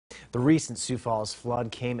The recent Sioux Falls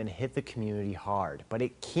flood came and hit the community hard, but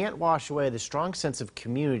it can't wash away the strong sense of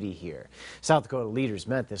community here. South Dakota leaders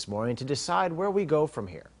met this morning to decide where we go from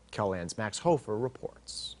here. KELOLAND's Max Hofer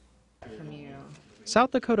reports.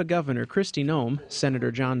 South Dakota Governor Kristi Noem,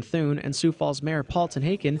 Senator John Thune, and Sioux Falls Mayor Paul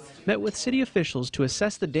TenHaken met with city officials to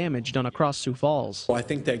assess the damage done across Sioux Falls. Well, I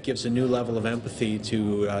think that gives a new level of empathy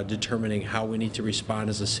to determining how we need to respond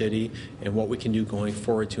as a city and what we can do going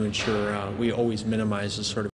forward to ensure we always minimize the sort of